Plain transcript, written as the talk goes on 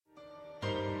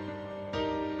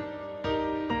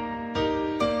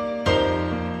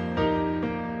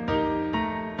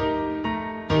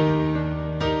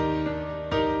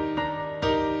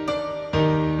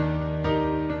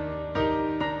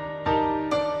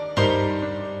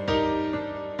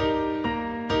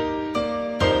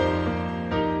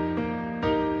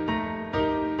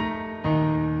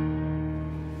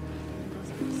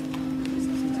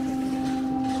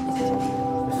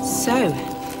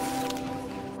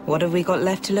what have we got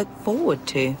left to look forward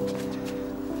to?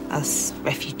 Us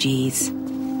refugees.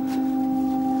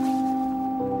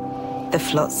 The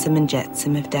flotsam and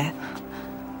jetsam of death.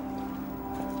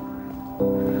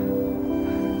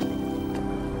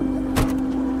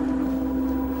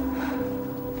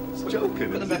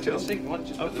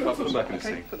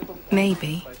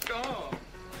 Maybe.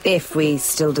 If we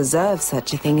still deserve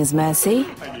such a thing as mercy,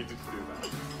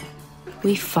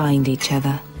 we find each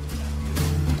other.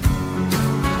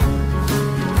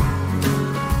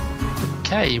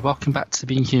 Okay, welcome back to the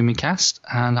Being Human cast,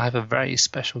 and I have a very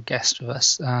special guest with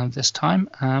us this time.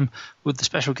 Would the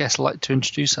special guest like to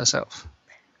introduce herself?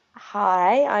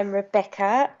 Hi, I'm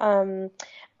Rebecca.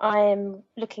 I am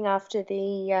looking after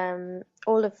the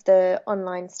all of the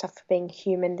online stuff for Being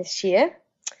Human this year.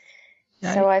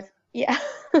 Yay.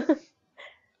 So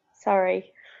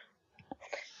sorry.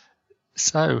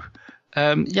 So,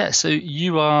 so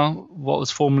you are what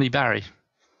was formerly Barry,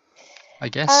 I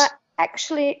guess.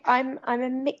 Actually, I'm a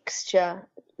mixture.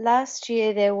 Last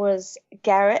year there was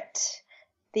Garrett,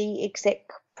 the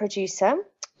exec producer,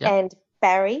 and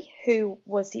Barry, who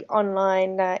was the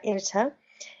online editor,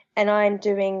 and I'm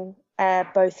doing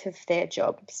both of their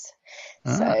jobs.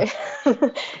 So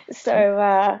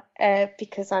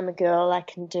because I'm a girl, I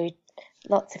can do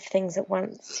lots of things at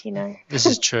once, you know. This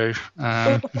is true.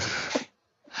 I'm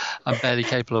barely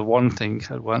capable of one thing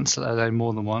at once, let alone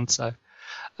more than one. So,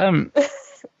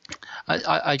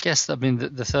 I guess, I mean,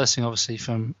 the first thing, obviously,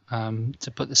 from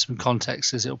to put this in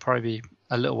context, is it'll probably be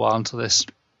a little while until this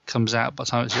comes out by the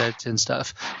time it's edited and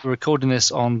stuff. We're recording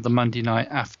this on the Monday night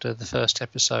after the first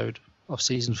episode of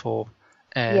season 4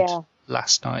 aired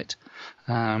last night.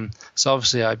 So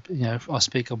obviously, I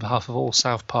speak on behalf of all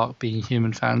South Park Being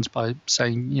Human fans by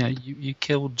saying, you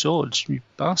killed George, you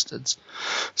bastards.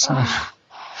 So,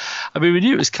 I mean, we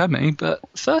knew it was coming, but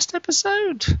first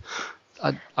episode,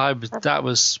 I was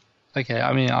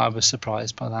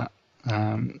surprised by that.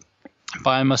 But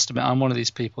I must admit, I'm one of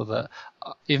these people that,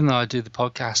 even though I do the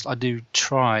podcast, I do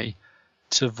try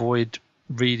to avoid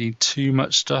reading too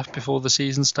much stuff before the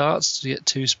season starts to get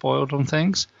too spoiled on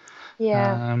things.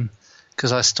 Yeah.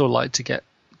 Because I still like to get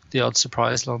the odd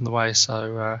surprise along the way.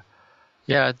 So,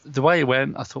 the way it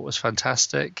went, I thought was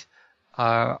fantastic.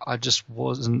 I just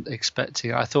wasn't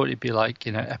expecting. I thought it'd be like,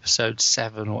 episode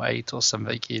 7 or 8 or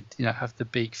something. You'd, have the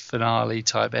big finale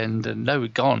type end, and no, we're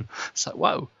gone. It's like,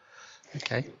 whoa,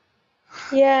 okay.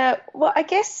 Yeah. Well, I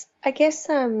guess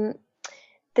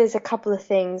there's a couple of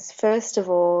things. First of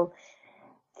all,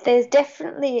 there's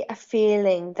definitely a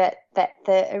feeling that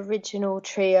the original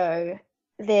trio,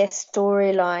 their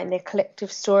storyline, their collective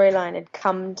storyline,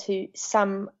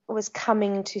 was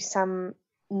coming to some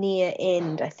near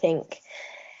end, I think.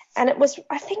 And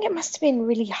I think it must have been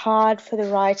really hard for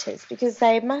the writers, because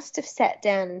they must have sat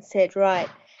down and said, right,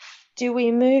 do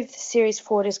we move the series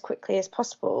forward as quickly as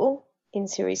possible in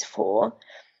series 4,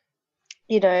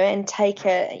 and take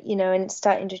and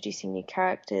start introducing new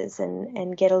characters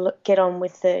and get on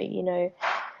with the,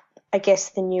 I guess,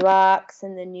 the new arcs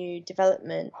and the new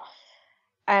development,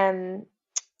 and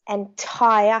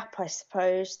tie up, I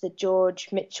suppose, the George,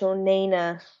 Mitchell,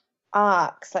 Nina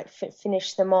arcs, like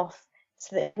finish them off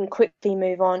so that they can quickly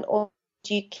move on, or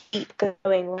do you keep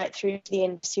going right through to the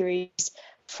end of series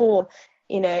 4,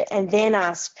 and then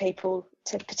ask people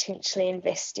to potentially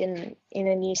invest in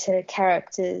a new set of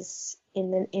characters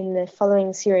in the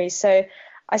following series? So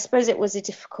I suppose it was a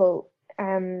difficult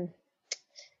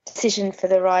decision for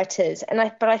the writers,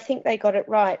 but I think they got it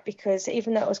right, because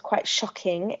even though it was quite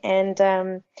shocking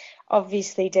and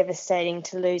obviously devastating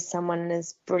to lose someone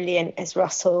as brilliant as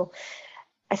Russell,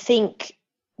 I think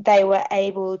they were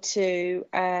able to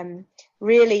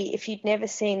really, if you'd never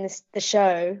seen the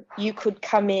show, you could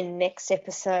come in next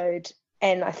episode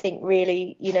and I think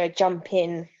really, jump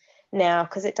in now,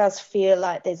 because it does feel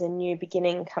like there's a new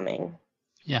beginning coming.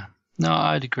 Yeah, no,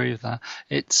 I'd agree with that.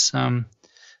 It's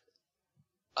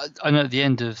I know at the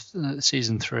end of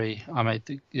season 3, I made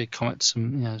the comment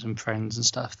to some friends and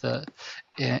stuff that,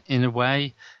 in a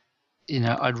way,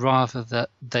 I'd rather that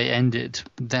they ended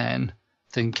then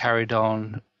than carried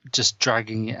on just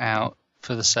dragging it out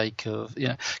for the sake of,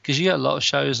 because you get a lot of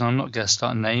shows, and I'm not going to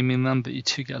start naming them, but you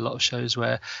do get a lot of shows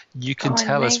where you can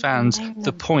tell as fans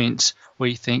the point where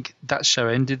you think that show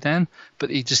ended then, but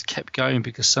he just kept going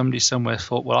because somebody somewhere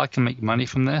thought, well, I can make money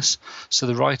from this. So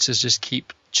the writers just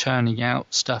keep churning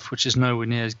out stuff which is nowhere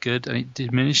near as good, and it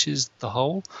diminishes the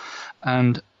whole.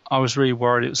 And I was really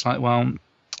worried. It was like, well,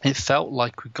 it felt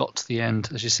like we got to the end,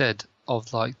 as you said,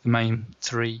 of like the main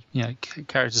 3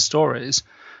 character stories,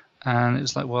 and it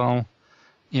was like, well,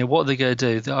 what are they going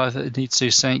to do? They either need to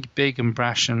do something big and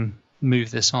brash and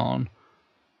move this on,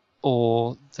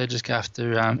 or they just have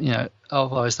to,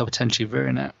 otherwise they'll potentially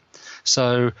ruin it.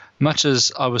 So much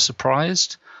as I was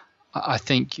surprised, I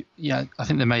think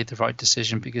they made the right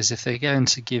decision, because if they're going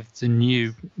to give this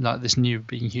new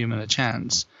being human a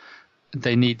chance,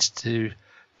 they need to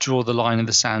draw the line in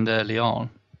the sand early on,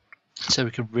 so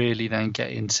we could really then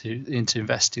get into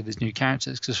investing these new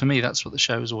characters. Because for me, that's what the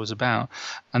show is always about,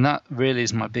 and that really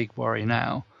is my big worry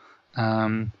now.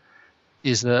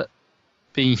 Is that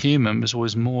being human was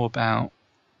always more about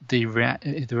the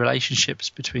relationships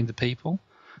between the people.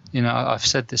 I've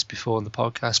said this before in the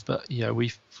podcast, but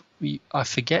I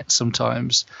forget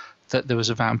sometimes that there was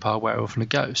a vampire, werewolf, and a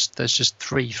ghost. There's just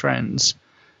three friends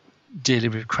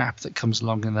dealing with crap that comes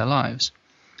along in their lives,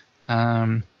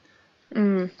 and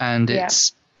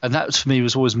that for me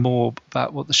was always more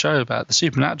about what the show about. The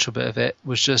supernatural bit of it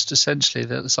was just essentially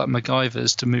that it's like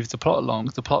MacGyver's to move the plot along.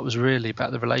 The plot was really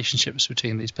about the relationships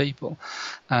between these people,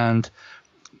 and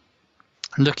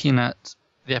looking at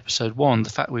the episode 1, the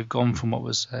fact we've gone from what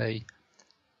was a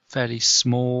fairly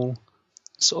small,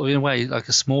 sort of in a way like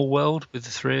a small world with the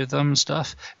three of them and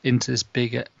stuff, into this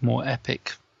bigger, more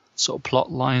epic sort of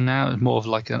plot line now. It's more of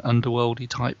like an underworldy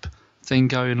type thing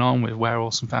going on with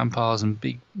werewolves and vampires and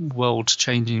big world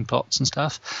changing plots and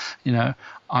stuff.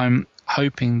 I'm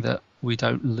hoping that we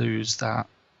don't lose that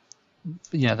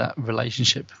that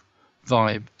relationship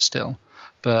vibe still,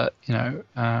 but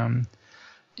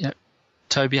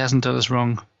Toby hasn't done us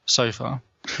wrong so far.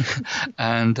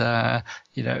 And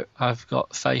I've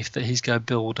got faith that he's going to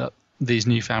build up these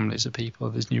new families of people,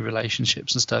 these new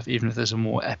relationships and stuff, even if there's a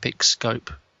more epic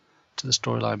scope to the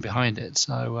storyline behind it.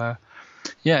 So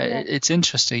it's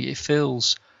interesting. It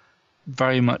feels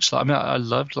very much like, I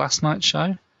loved last night's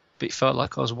show, but it felt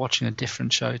like I was watching a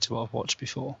different show to what I've watched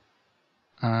before.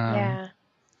 And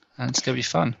it's going to be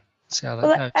fun. See how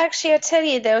that goes. Actually, I tell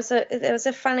you, there was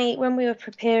a funny, when we were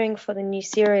preparing for the new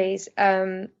series,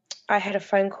 I had a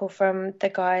phone call from the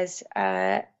guys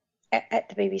at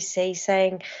the BBC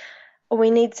saying, we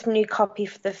need some new copy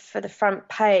for the front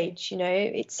page.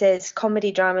 It says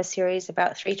comedy drama series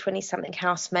about three 20-something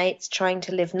housemates trying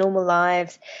to live normal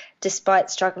lives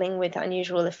despite struggling with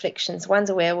unusual afflictions. One's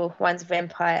a werewolf, one's a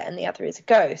vampire, and the other is a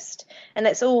ghost. And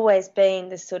that's always been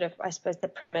the sort of, I suppose, the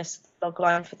premise, the log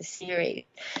line for the series.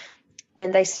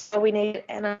 And they said, we need it.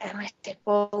 And I said,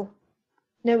 well,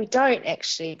 no, we don't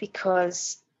actually,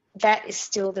 because that is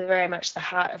still very much the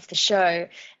heart of the show.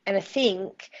 And I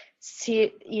think,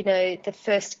 the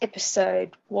first episode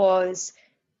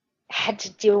had to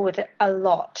deal with it a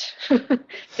lot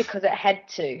because it had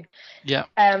to. Yeah.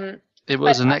 It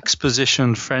was an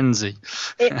exposition frenzy.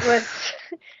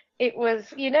 It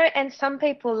was, and some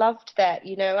people loved that.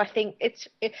 I think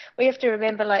we have to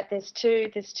remember, like, there's two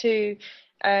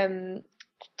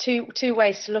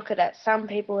ways to look at it. Some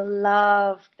people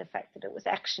loved the fact that it was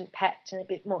action-packed and a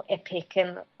bit more epic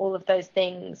and all of those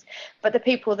things. But the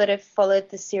people that have followed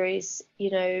the series,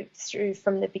 through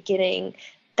from the beginning,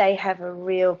 they have a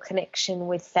real connection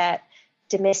with that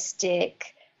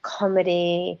domestic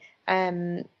comedy,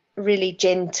 really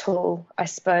gentle, I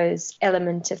suppose,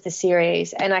 element of the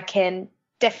series. And I can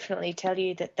definitely tell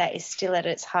you that is still at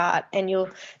its heart, and you'll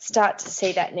start to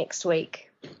see that next week.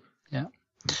 Yeah.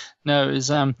 No, it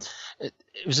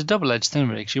was a double-edged thing,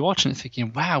 really, because you're watching it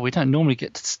thinking, wow, we don't normally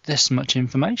get this much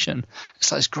information.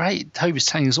 It's great. Toby's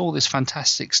telling us all this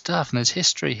fantastic stuff, and there's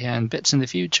history here and bits in the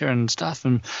future and stuff.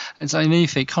 And it's like, and then you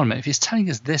think, hold on a minute, if he's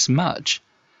telling us this much,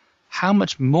 how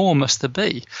much more must there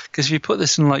be? Because if you put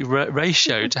this in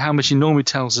ratio to how much he normally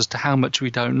tells us to how much we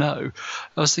don't know,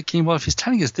 I was thinking, well, if he's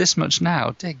telling us this much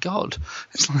now, dear God,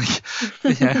 it's like,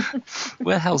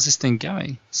 where the hell's this thing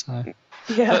going? So,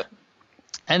 yeah. But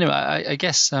anyway, I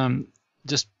guess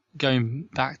just going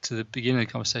back to the beginning of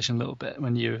the conversation a little bit,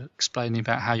 when you were explaining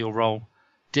about how your role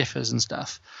differs and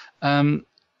stuff, for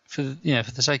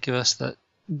the sake of us that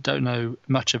don't know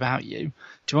much about you,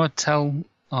 do you want to tell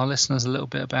our listeners a little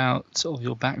bit about sort of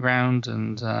your background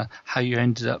and how you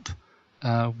ended up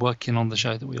working on the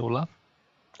show that we all love?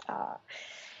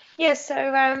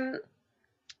 So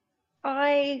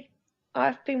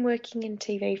I've been working in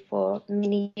TV for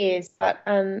many years, but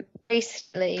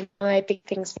recently my big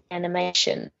thing's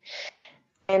animation,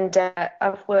 and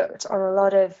I've worked on a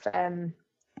lot of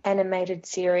animated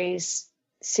series,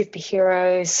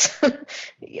 superheroes,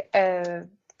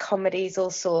 comedies,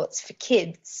 all sorts for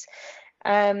kids.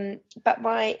 But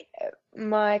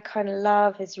my kind of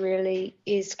love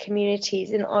is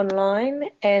communities and online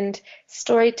and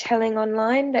storytelling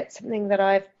online. That's something that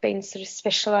I've been sort of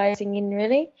specializing in,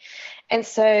 really. And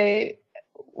so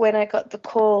when I got the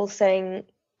call saying,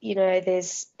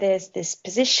 there's this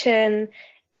position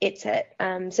it's at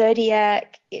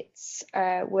Zodiac. It's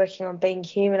working on Being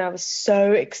Human. I was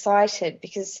so excited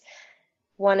because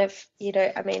one of,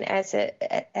 I mean,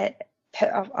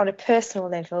 on a personal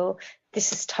level,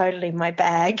 this is totally my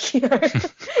bag.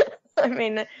 I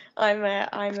mean, I'm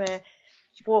a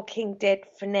Walking Dead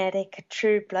fanatic, a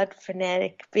True Blood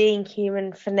fanatic, Being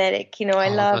Human fanatic. I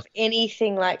love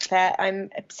anything like that. I'm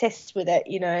obsessed with it.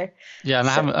 Yeah, and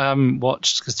I haven't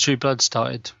watched, because True Blood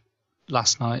started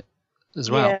last night as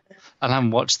well. Yeah. And I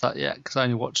haven't watched that yet because I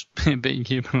only watched Being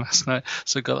Human last night,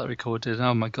 so I got that recorded.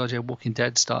 Oh my god, yeah, Walking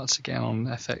Dead starts again on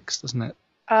FX, doesn't it?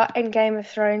 And Game of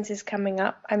Thrones is coming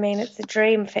up. I mean, it's a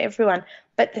dream for everyone.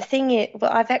 But the thing is,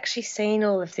 I've actually seen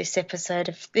all of this episode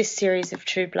of this series of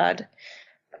True Blood.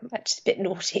 That's a bit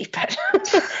naughty, but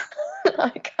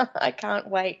I can't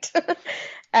wait.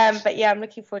 But yeah, I'm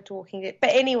looking forward to Walking Dead.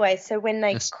 But anyway, so when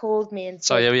they called me and said...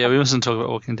 Sorry, yeah, we mustn't talk about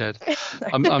Walking Dead.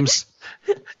 I'm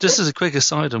just as a quick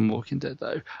aside on Walking Dead,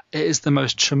 though, it is the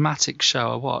most traumatic show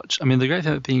I watch. I mean, the great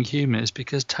thing about Being Human is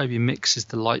because Toby mixes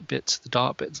the light bits, the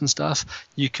dark bits and stuff,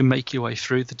 you can make your way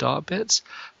through the dark bits.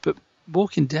 But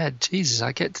Walking Dead, Jesus,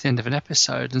 I get to the end of an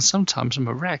episode and sometimes I'm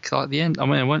a wreck. Like the end, I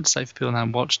mean, I won't say for people who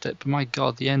haven't watched it, but my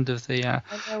God, the end of the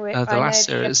last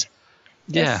series,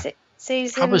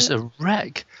 I was a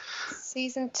wreck.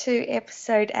 Season 2,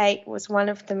 episode 8 was one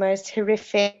of the most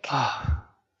horrific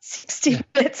 60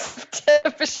 minutes of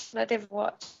television I'd ever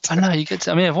watched. I know,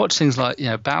 I've watched things like,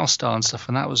 Battlestar and stuff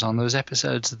when that was on. There was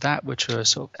episodes of that which were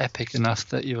sort of epic enough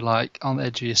that you were like on the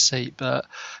edge of your seat, but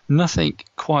nothing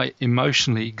quite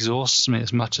emotionally exhausts me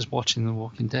as much as watching The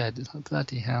Walking Dead. It's like,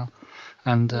 bloody hell.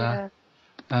 Because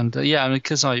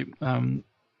I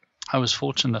was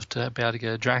fortunate enough to be able to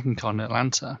go to Dragon Con in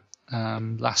Atlanta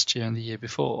last year and the year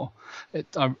before.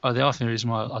 The other reason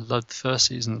why I loved the first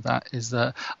season of that is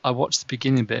that I watched the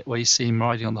beginning bit where you see him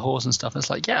riding on the horse and stuff. And it's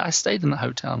like, yeah, I stayed in the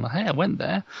hotel and hey, I went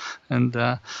there, and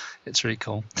it's really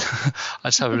cool. I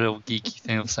just have a little geeky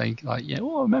thing of saying like, I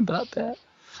remember that bit.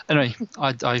 Anyway,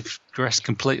 I've digressed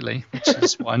completely, which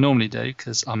is what I normally do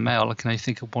because I'm male. I can only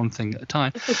think of one thing at a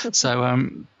time. So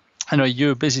anyway, you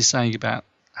were busy saying about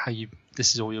how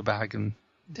this is all your bag and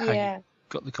how you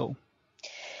got the call.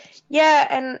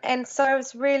 Yeah, and so I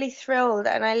was really thrilled,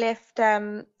 and I left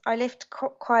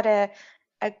quite a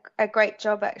great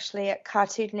job actually at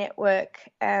Cartoon Network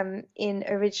in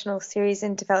original series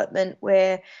and development,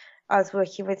 where I was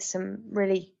working with some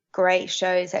really great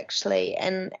shows actually,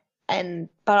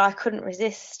 but I couldn't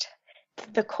resist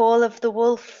the call of the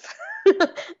wolf.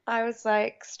 I was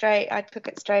like I took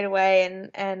it straight away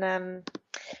and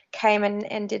came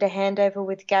and did a handover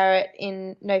with Garrett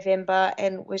in November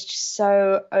and was just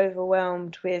so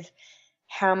overwhelmed with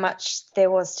how much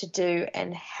there was to do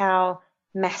and how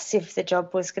massive the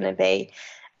job was going to be.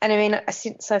 And I mean,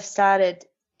 since I've started,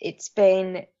 it's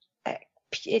been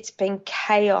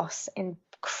chaos and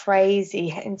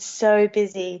crazy and so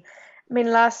busy. I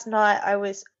mean, last night I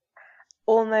was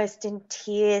almost in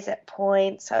tears at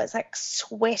points. I was like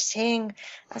sweating.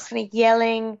 I was kind of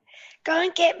yelling, "Go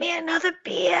and get me another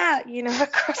beer,"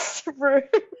 across the room.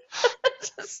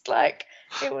 Just like,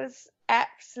 it was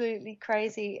absolutely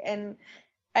crazy and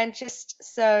just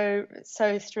so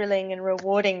thrilling and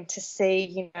rewarding to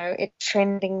see, it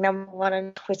trending number 1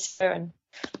 on Twitter and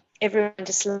everyone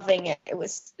just loving it. It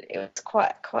was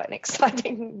quite an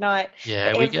exciting night.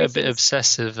 Yeah, we get a bit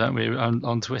obsessive, don't we,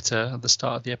 on Twitter at the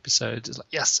start of the episode. It's like,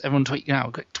 yes, everyone tweet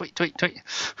now. Tweet.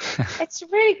 It's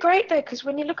really great though, because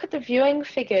when you look at the viewing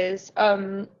figures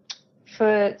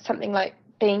for something like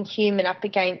Being Human up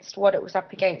against what it was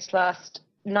up against last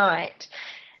night.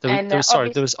 There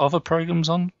was other programs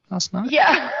on last night?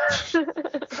 Yeah.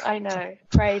 I know.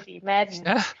 Crazy, madness.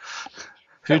 Yeah.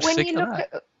 Who'd figure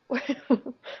that?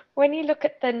 When you look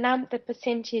at the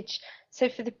percentage, so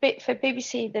for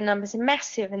BBC the numbers are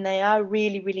massive, and they are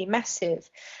really, really massive,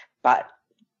 but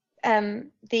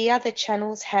the other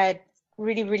channels had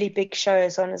really, really big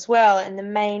shows on as well, and the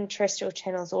main terrestrial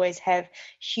channels always have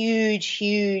huge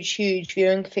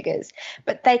viewing figures,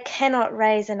 but they cannot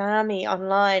raise an army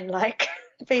online like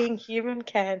Being Human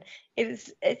can.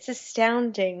 It's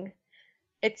astounding.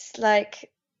 It's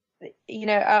like,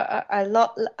 a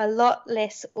lot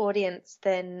less audience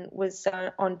than was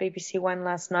on BBC One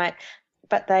last night,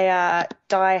 but they are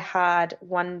die-hard,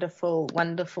 wonderful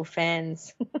little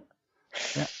fans.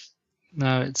 Yeah.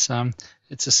 No, it's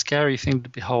a scary thing to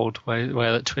behold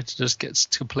where Twitter just gets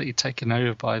completely taken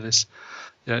over by this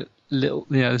little,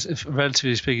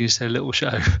 relatively speaking, it's a little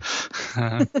show.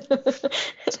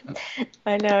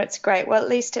 I know, it's great. Well, at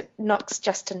least it knocks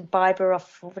Justin Bieber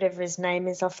off, or whatever his name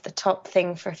is, off the top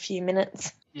thing for a few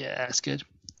minutes. Yeah, it's good.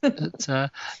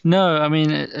 No, I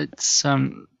mean, it's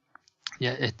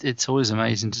Yeah, it's always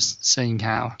amazing just seeing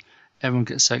how everyone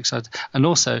gets so excited, and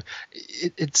also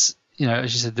it's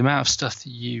as you said, the amount of stuff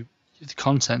the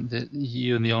content that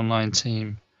you and the online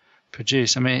team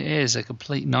produce. I mean, it is a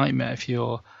complete nightmare if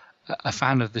you're a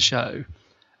fan of the show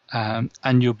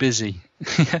and you're busy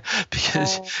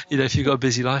because if you've got a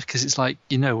busy life, because it's like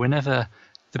whenever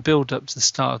the build up to the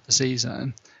start of the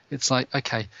season. It's like,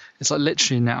 okay, it's like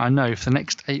literally now I know for the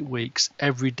next 8 weeks,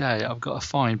 every day I've got to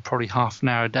find probably half an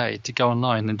hour a day to go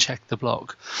online and check the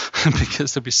blog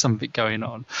because there'll be something going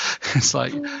on. It's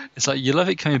like you love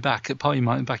it coming back. At part of your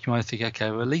mind think,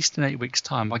 okay, well, at least in 8 weeks'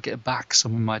 time I get back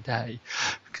some of my day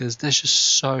because there's just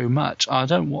so much. I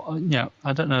don't know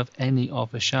of any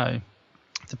other show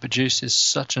that produces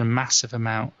such a massive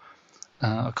amount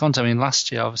of content. I mean,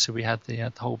 last year obviously we had the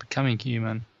whole Becoming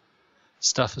Human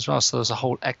stuff as well, so there's a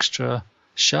whole extra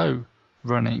show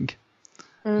running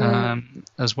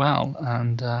as well,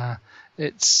 and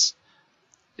it's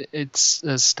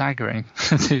staggering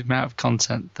the amount of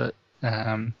content that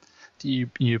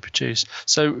you produce.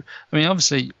 So I mean,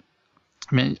 obviously,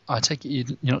 I take it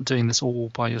you're not doing this all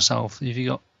by yourself. Have you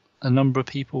got a number of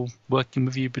people working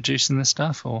with you producing this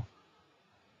stuff, or?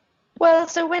 Well,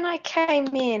 so when I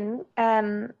came in,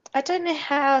 I don't know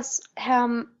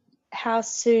how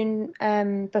soon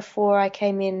before I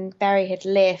came in Barry had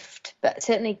left, but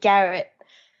certainly Garrett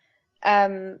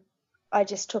I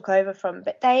just took over from.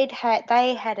 But they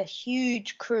had a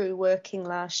huge crew working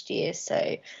last year,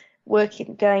 so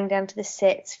going down to the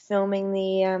sets, filming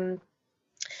the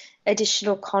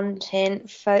additional content,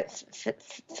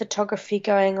 photography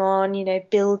going on,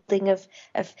 building of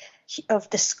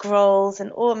the scrolls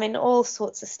and all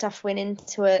sorts of stuff went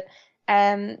into it.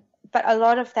 But a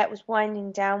lot of that was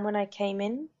winding down when I came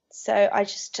in. So I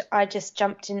just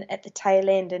jumped in at the tail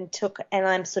end and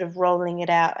I'm sort of rolling it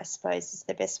out, I suppose is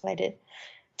the best way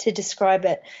to describe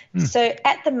it. So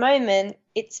at the moment,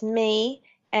 it's me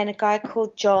and a guy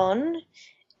called John,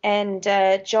 and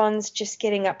John's just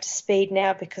getting up to speed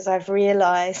now because I've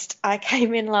realized I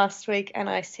came in last week and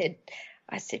I said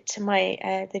to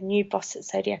my the new boss at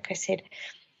Zodiac, I said,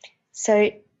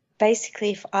 so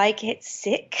basically if I get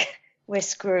sick, we're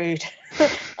screwed.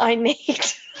 I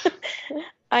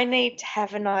need to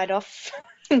have a night off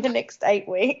in the next 8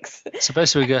 weeks. So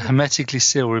basically, we're going to hermetically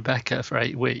seal Rebecca for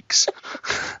 8 weeks,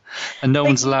 and no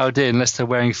one's allowed in unless they're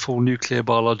wearing full nuclear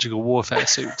biological warfare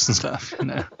suits and stuff.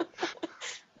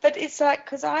 But it's like,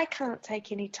 because I can't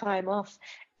take any time off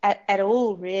at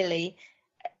all, really,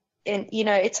 and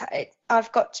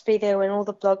I've got to be there when all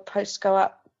the blog posts go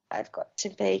up. I've got to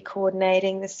be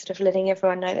coordinating this, sort of letting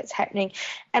everyone know that's happening.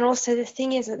 And also the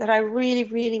thing is that I really,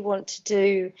 really want to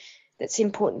do that's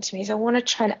important to me is I want to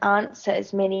try and answer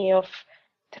as many of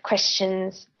the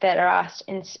questions that are asked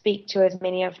and speak to as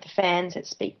many of the fans that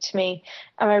speak to me.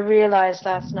 And I realised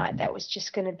last night that was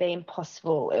just going to be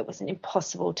impossible. It was an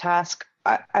impossible task.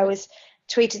 I was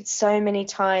tweeted so many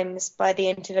times by the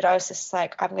end of it, I was just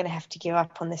like, I'm going to have to give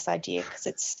up on this idea because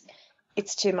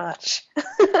it's too much.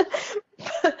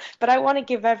 But I want to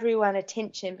give everyone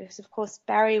attention because, of course,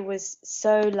 Barry was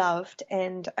so loved,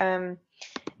 and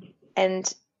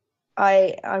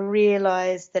I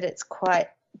realised that it's quite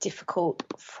difficult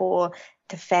for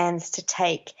the fans to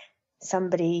take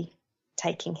somebody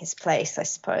taking his place, I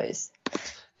suppose.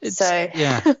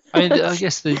 Yeah, I mean, I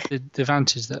guess the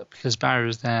advantage that because Barry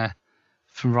was there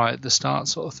from right at the start,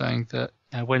 sort of thing, that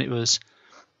when it was,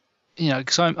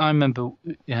 because I remember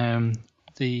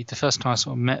the first time I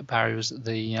sort of met Barry was at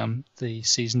the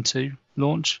season 2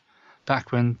 launch,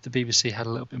 back when the BBC had a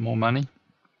little bit more money,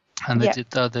 and they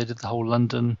did the whole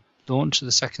London launch of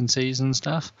the second season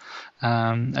stuff,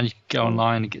 and you could go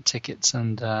online and get tickets,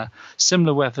 and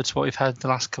similar weather to what we've had the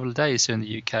last couple of days here in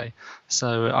the UK.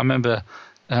 So I remember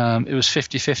it was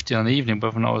 50-50 on the evening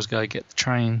whether or not I was going to get the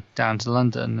train down to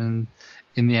London, and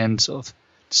in the end, sort of,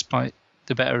 despite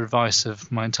the better advice of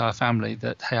my entire family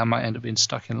that, hey, I might end up being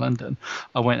stuck in London,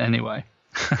 I went anyway.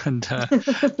 And I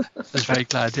was very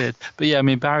glad I did. But yeah, I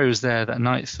mean, Barry was there that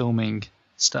night filming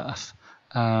stuff.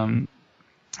 I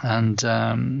had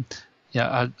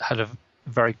a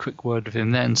very quick word with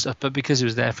him then and stuff. But because he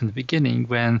was there from the beginning,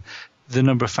 when the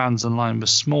number of fans online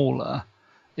was smaller,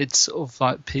 it's sort of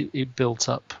like it built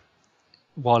up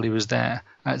while he was there.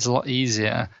 And it's a lot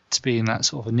easier to be in that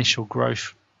sort of initial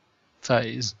growth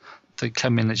phase to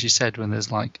come in, as you said, when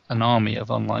there's like an army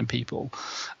of online people,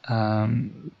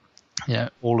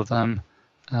 all of them,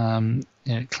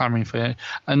 clamoring for you.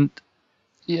 And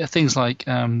things like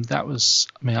that was,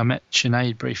 I mean, I met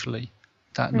Sinead briefly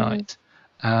that night,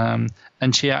 and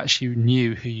she actually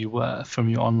knew who you were from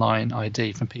your online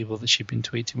ID, from people that she'd been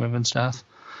tweeting with and stuff.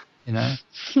 you know.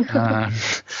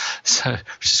 So,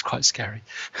 which is quite scary.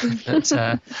 But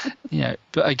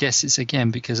but I guess it's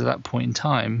again because of that point in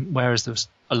time, whereas there was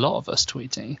a lot of us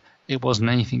tweeting, it wasn't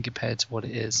anything compared to what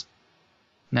it is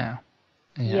now.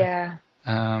 Yeah.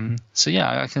 So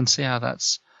I can see how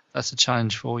that's a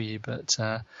challenge for you, but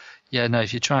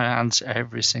if you try and answer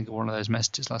every single one of those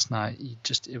messages last night,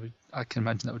 I can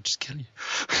imagine that would just kill you.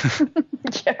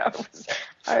 Yeah,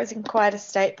 I was in quite a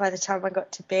state by the time I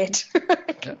got to bed.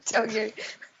 I can tell you.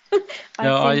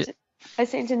 I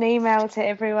sent an email to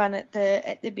everyone at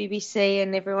the BBC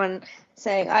and everyone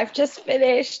saying, "I've just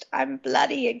finished. I'm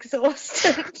bloody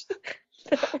exhausted."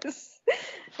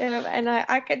 And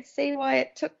I could see why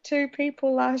it took 2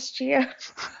 people last year.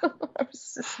 I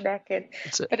was just knackered.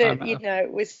 But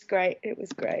it was great. It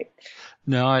was great.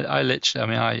 No, I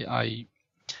literally,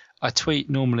 I tweet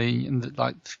normally in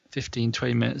like 15,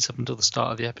 20 minutes up until the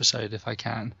start of the episode if I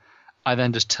can. I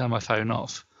then just turn my phone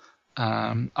off.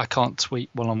 I can't tweet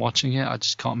while I'm watching it. I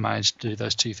just can't manage to do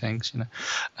those 2 things,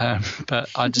 but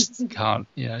I just can't,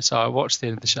 So I watch the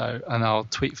end of the show and I'll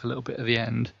tweet for a little bit at the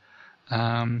end.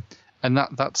 And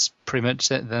that's pretty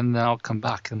much it. Then I'll come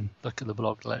back and look at the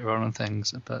blog later on and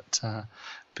things. But I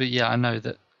know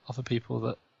that other people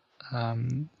that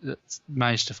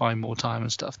manage to find more time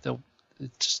and stuff, they'll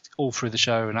just all through the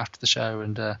show and after the show,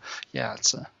 and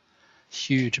it's a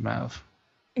huge amount of.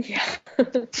 Yeah.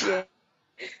 Yeah.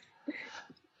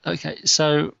 Okay,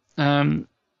 so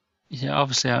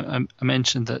obviously I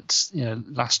mentioned that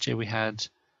last year we had.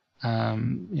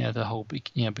 The whole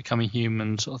becoming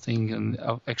human sort of thing and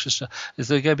extra stuff. Is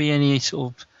there going to be any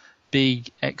sort of big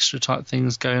extra type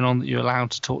things going on that you're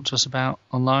allowed to talk to us about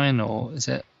online, or is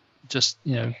it just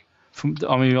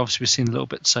obviously we've seen a little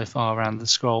bit so far around the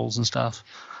scrolls and stuff.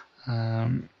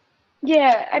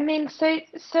 Yeah, I mean, so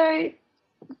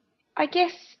I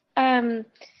guess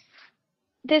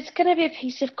there's going to be a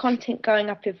piece of content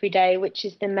going up every day, which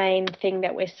is the main thing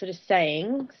that we're sort of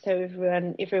saying. So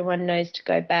everyone knows to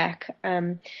go back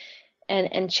and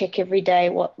check every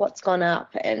day what's gone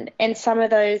up. And some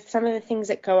of the things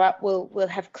that go up will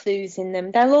have clues in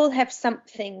them. They'll all have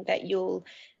something that you'll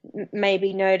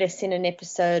maybe notice in an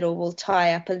episode, or will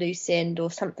tie up a loose end or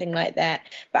something like that.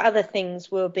 But other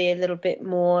things will be a little bit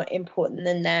more important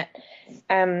than that.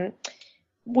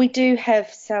 We do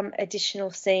have some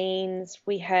additional scenes.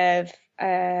 We have,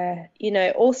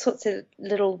 all sorts of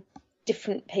little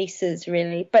different pieces,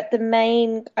 really. But the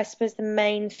main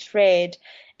thread,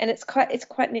 and it's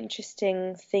quite an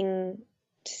interesting thing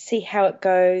to see how it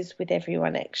goes with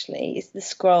everyone. Actually, is the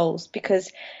scrolls,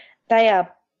 because they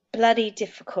are bloody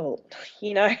difficult,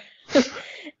 and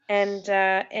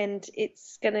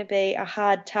it's going to be a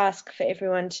hard task for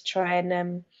everyone to try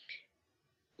and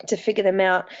to figure them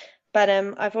out. But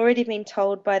I've already been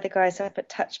told by the guys up at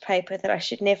Touch Paper that I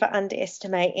should never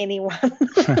underestimate anyone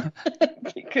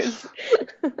because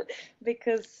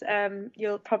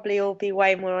you'll probably all be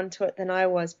way more onto it than I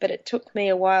was. But it took me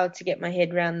a while to get my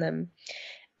head around them.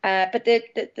 But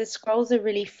the scrolls are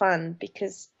really fun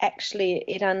because actually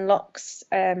it unlocks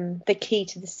the key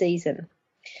to the season.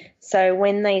 So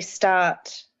when they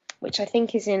start, which I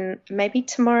think is in maybe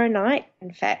tomorrow night.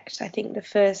 In fact, I think the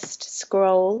first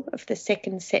scroll of the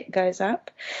second set goes up.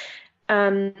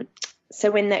 So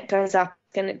when that goes up,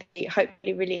 it's going to be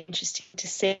hopefully really interesting to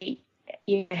see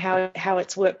how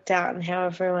it's worked out and how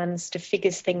everyone sort of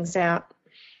figures things out.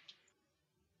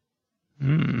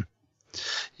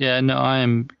 Yeah, no, I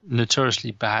am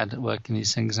notoriously bad at working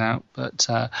these things out, but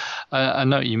I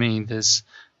know what you mean. There's,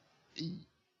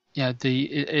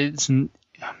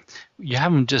 you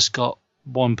haven't just got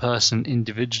one person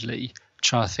individually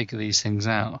trying to figure these things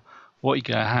out. What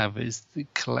you're going to have is the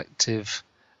collective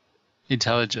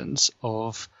intelligence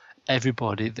of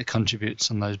everybody that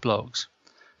contributes on those blogs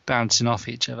bouncing off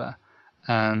each other.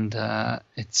 And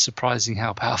it's surprising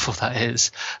how powerful that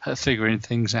is at figuring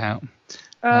things out.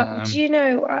 Do you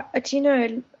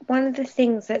know, one of the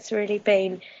things that's really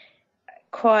been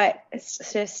quite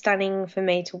sort of stunning for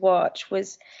me to watch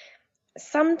was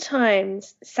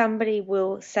sometimes somebody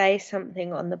will say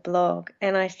something on the blog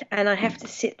and I have to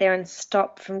sit there and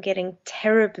stop from getting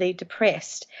terribly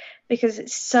depressed because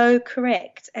it's so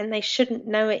correct and they shouldn't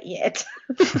know it yet.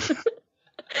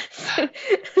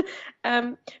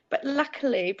 But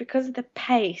luckily, because of the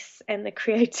pace and the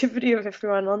creativity of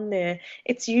everyone on there,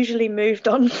 it's usually moved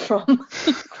on from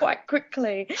quite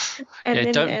quickly.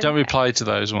 And don't reply to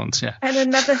those ones. Yeah. And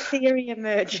another theory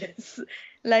emerges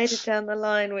later down the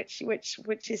line, which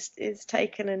is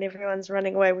taken, and everyone's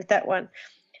running away with that one.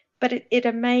 But it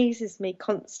amazes me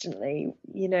constantly,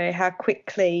 how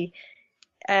quickly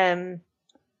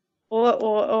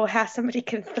or how somebody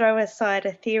can throw aside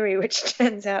a theory which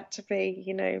turns out to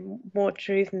be, more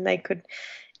true than they could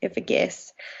ever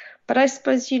guess. But I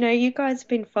suppose, you guys have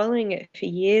been following it for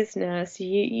years now, so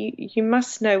you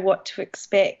must know what to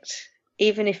expect,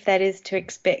 even if that is to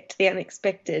expect the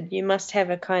unexpected. You must have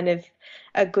a kind of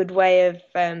a good way of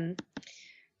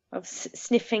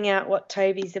sniffing out what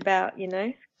Toby's about,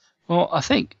 Well, I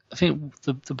think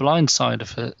the blind side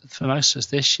of it for most of us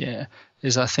this year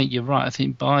is, I think you're right. I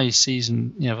think by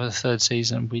season, by the third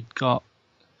season, we'd got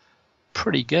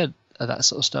pretty good at that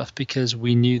sort of stuff because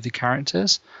we knew the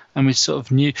characters and we sort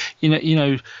of knew, you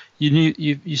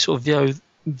sort of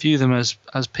view them as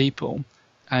people,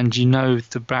 and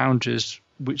the boundaries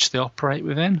which they operate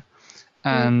within,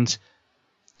 and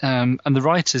the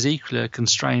writers equally are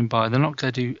constrained by, they're not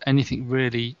going to do anything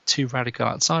really too radical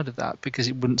outside of that because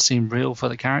it wouldn't seem real for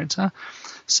the character.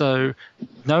 So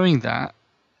knowing that,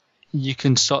 you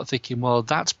can start thinking, well,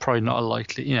 that's probably not a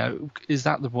likely, is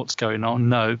that what's going on?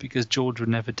 No, because George would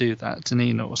never do that to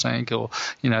Nina or something, or,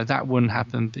 that wouldn't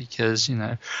happen because,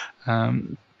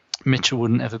 Mitchell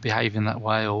wouldn't ever behave in that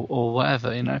way or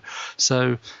whatever,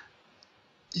 So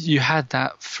you had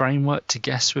that framework to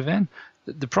guess within.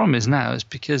 The problem is now is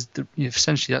because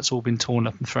essentially that's all been torn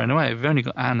up and thrown away. We've only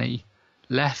got Annie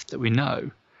left that we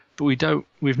know, but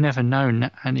we've never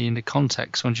known Annie in the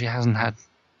context when she hasn't had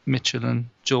Mitchell and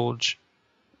George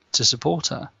to support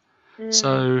her.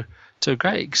 So to a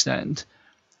great extent,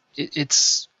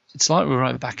 it's like we're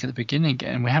right back at the beginning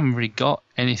again. We haven't really got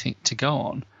anything to go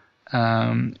on.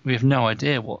 We have no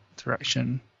idea what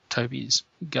direction Toby's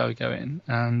go in,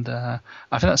 and I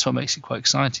think that's what makes it quite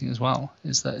exciting as well,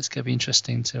 is that it's going to be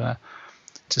interesting to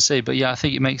see. But yeah, I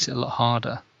think it makes it a lot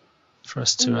harder for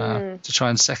us to try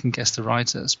and second guess the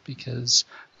writers because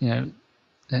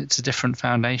it's a different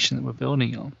foundation that we're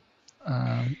building on.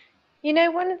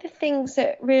 One of the things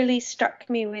that really struck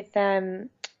me with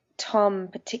Tom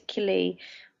particularly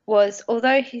was,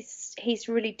 although he's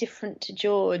really different to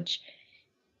George,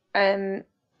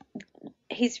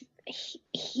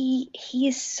 he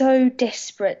is so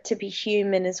desperate to be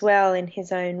human as well in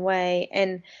his own way,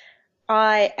 and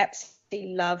I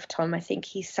absolutely love Tom. I think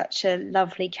he's such a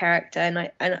lovely character,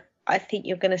 and I think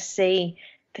you're going to see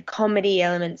the comedy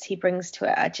elements he brings to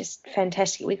it are just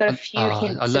fantastic. We got a few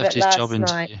hints of it last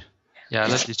night. Yeah, I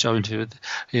loved his job interview.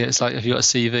 Yeah, it's like, have you got a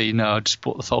CV? No, I just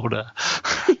bought the folder.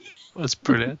 That's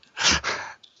brilliant.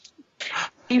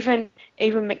 Even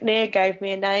McNair gave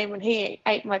me a name and he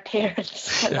ate my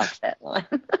parents. I love that line.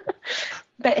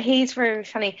 But he's very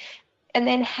funny. And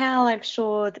then Hal, I'm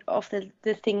sure of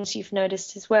the things you've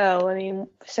noticed as well. I mean,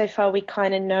 so far we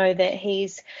kind of know that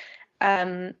he's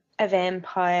a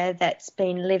vampire that's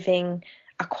been living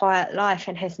a quiet life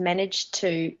and has managed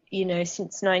to,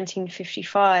 since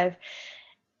 1955.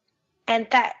 And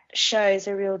that shows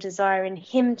a real desire in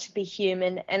him to be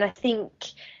human. And I think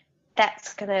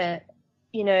that's going to,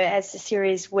 as the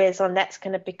series wears on, that's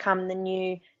going to become the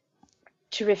new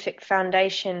terrific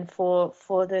foundation for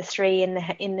the three in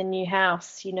the new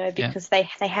house, because they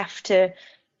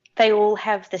all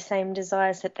have the same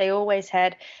desires that they always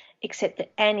had, except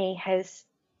that Annie has,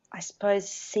 I suppose,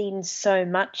 seen so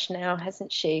much now,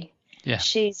 hasn't she? Yeah.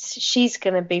 She's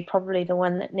going to be probably the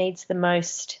one that needs the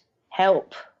most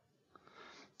help.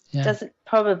 Yeah. Doesn't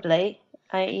probably,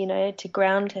 to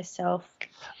ground herself.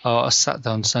 Oh, I sat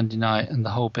there on Sunday night and the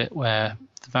whole bit where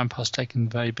the vampire's taking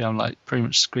the baby, I'm like pretty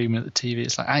much screaming at the TV.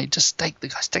 It's like, hey, just stake the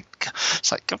guy.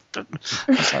 It's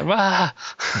like, wah.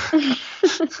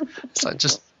 It's like,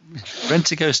 just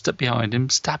Rentigo stood behind him,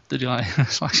 stabbed the guy.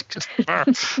 It's like, just.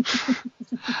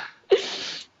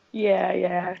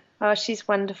 Yeah. Oh, she's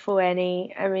wonderful,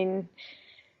 Annie. I mean,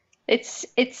 it's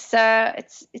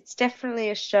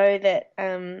definitely a show that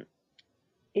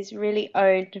is really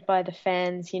owned by the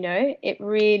fans. It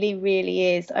really,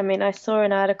 really is. I mean, I saw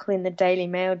an article in the Daily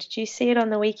Mail. Did you see it on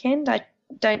the weekend? I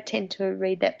don't tend to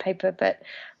read that paper, but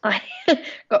I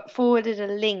got forwarded a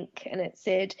link and it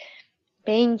said,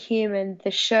 "Being Human,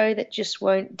 the show that just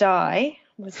won't die,"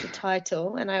 was the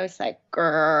title. And I was like,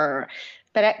 grrr.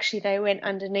 But actually they went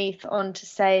underneath on to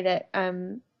say that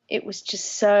it was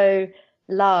just so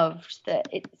loved that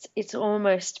it's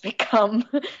almost become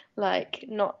like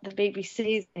not the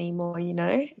BBC's anymore,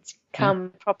 it's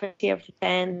become property of the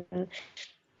fans,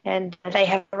 and they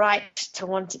have a right to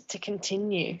want it to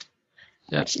continue.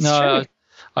 Yeah, true.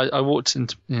 I walked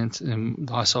into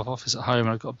my office at home and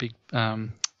I got a big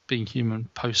Being Human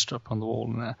poster up on the wall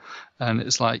in there, and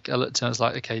it's like I looked at it, I was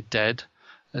like, okay, dead.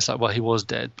 It's like, well, he was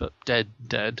dead, but dead.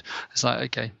 It's like,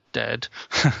 okay, dead.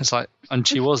 It's like, and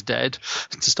she was dead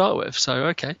to start with, so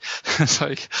okay. It's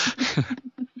like,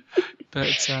 but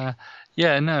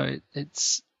Yeah, no,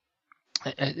 it's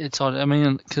odd. I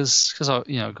mean, because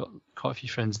I got quite a few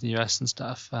friends in the US and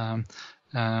stuff.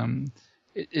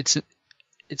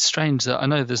 It's strange that I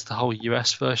know there's the whole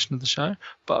US version of the show,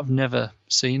 but I've never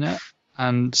seen it,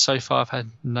 and so far I've had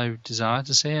no desire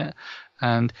to see it.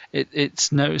 And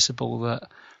it's noticeable that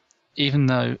even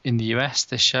though in the US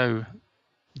they show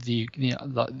like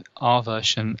our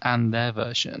version and their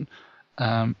version,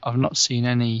 I've not seen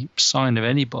any sign of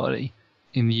anybody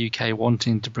in the UK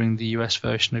wanting to bring the US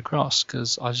version across,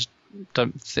 because I just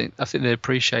don't think they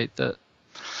appreciate that.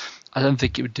 I don't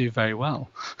think it would do very well,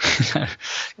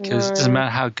 because it doesn't matter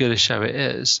how good a show it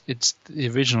is. The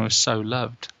original is so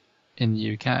loved in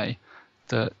the UK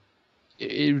that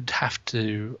it would have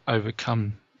to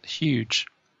overcome huge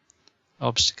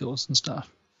obstacles and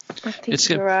stuff. I think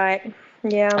you're right.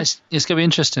 Yeah, it's going to be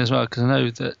interesting as well, because I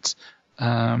know that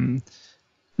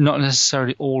not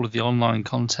necessarily all of the online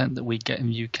content that we get in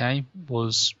the UK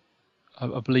was,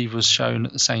 I believe, was shown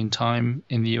at the same time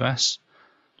in the US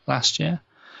last year.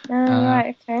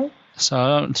 Right, okay. So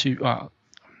I don't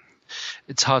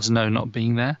it's hard to know not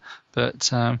being there,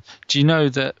 but do you know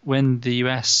that when the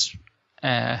US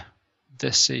air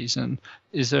this season,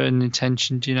 is there an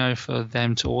intention, do you know, for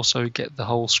them to also get the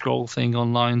whole scroll thing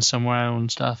online somewhere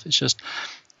and stuff? It's just,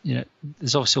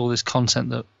 there's obviously all this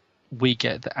content that we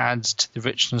get that adds to the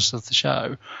richness of the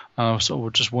show. I sort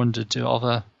of just wondered, do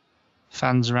other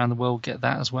fans around the world get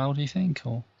that as well, do you think?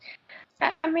 Or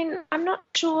I mean, I'm not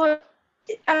sure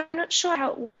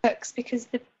how it works, because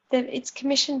it's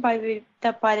commissioned by the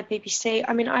BBC.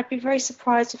 I mean, I'd be very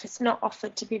surprised if it's not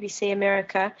offered to BBC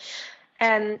America,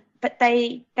 but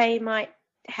they might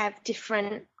have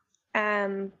different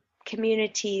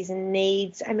communities and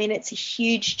needs. I mean, it's a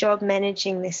huge job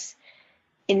managing this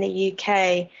in the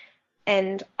UK,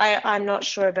 and I'm not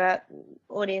sure about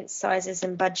audience sizes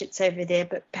and budgets over there,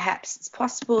 but perhaps it's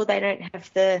possible they don't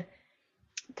have the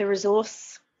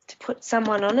resource to put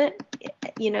someone on it,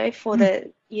 for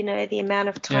the amount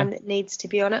of time that needs to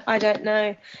be on it. I don't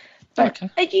know. But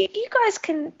okay. You guys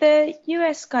the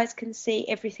US guys can see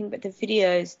everything but the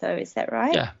videos, though, is that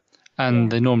right? Yeah,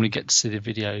 and they normally get to see the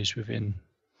videos within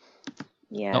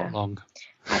not long.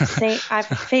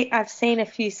 I've seen a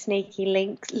few sneaky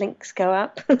links go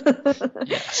up.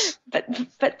 Yes.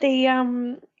 But the I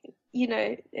mean,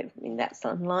 that's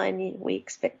online. We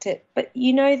expect it. But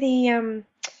the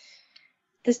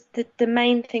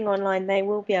main thing online they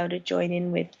will be able to join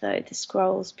in with, though, the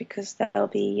scrolls, because they'll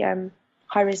be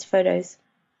high-res photos.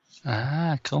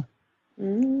 Ah, cool.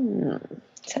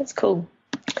 Sounds cool.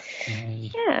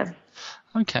 Yay. Yeah.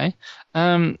 Okay.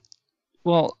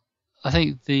 Well, I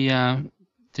think the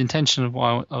intention of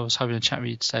why I was hoping to chat with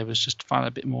you today was just to find out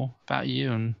a bit more about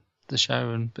you and the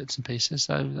show and bits and pieces.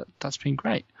 So that's been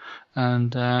great.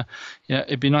 And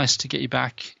it'd be nice to get you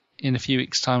back in a few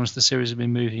weeks' time as the series has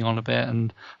been moving on a bit,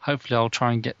 and hopefully I'll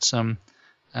try and get some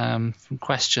from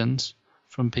questions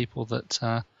from people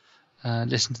that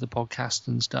listen to the podcast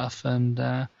and stuff,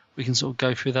 and we can sort of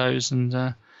go through those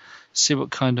and see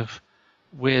what kind of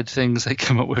weird things they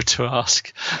come up with to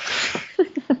ask.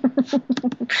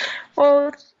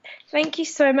 Well, thank you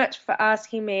so much for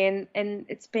asking me, and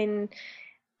it's been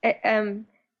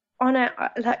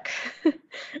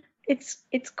it's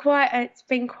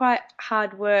been quite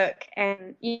hard work,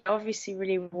 and obviously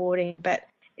really rewarding, but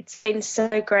it's been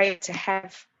so great to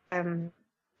have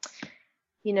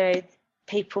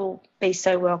people be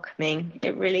so welcoming.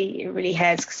 It really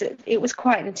has, because it was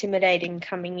quite intimidating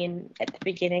coming in at the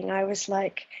beginning. I was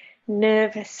like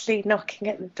nervously knocking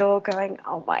at the door going,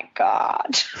 oh my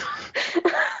God.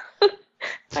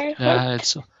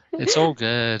 It's all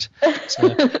good.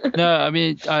 So, no, I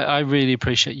mean, I really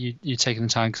appreciate you taking the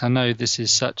time, because I know this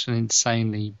is such an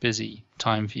insanely busy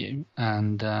time for you,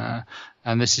 and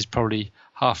this is probably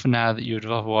half an hour that you would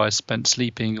have otherwise spent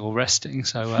sleeping or resting.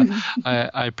 So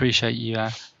I appreciate you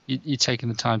taking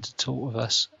the time to talk with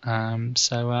us.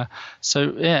 So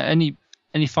yeah,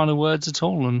 any final words at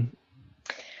all? And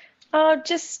I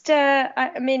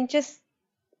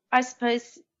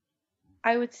suppose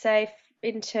I would say,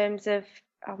 in terms of,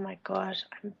 oh my God,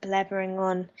 I'm blabbering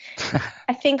on.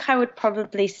 I think I would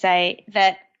probably say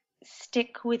that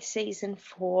stick with season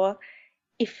 4.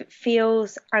 If it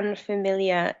feels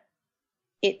unfamiliar,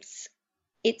 it's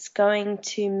going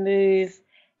to move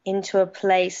into a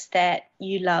place that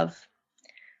you love.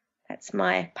 That's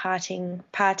my parting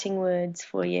words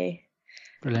for you.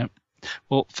 Brilliant.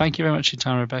 Well, thank you very much for your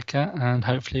time, Rebecca, and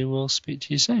hopefully we'll speak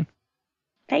to you soon.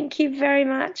 Thank you very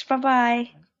much.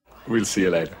 Bye-bye. We'll see you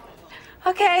later.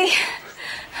 Okay.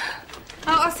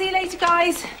 I'll see you later,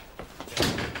 guys.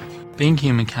 Being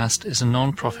Humancast is a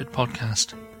non-profit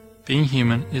podcast. Being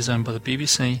Human is owned by the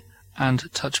BBC and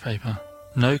Touchpaper.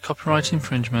 No copyright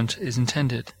infringement is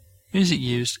intended. Music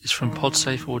used is from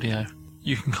Podsafe Audio.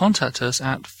 You can contact us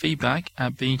at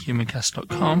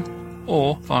feedback@beinghumancast.com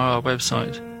or via our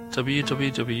website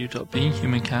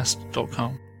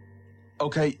www.beinghumancast.com.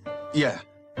 Okay, yeah,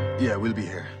 we'll be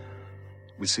here.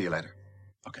 We'll see you later.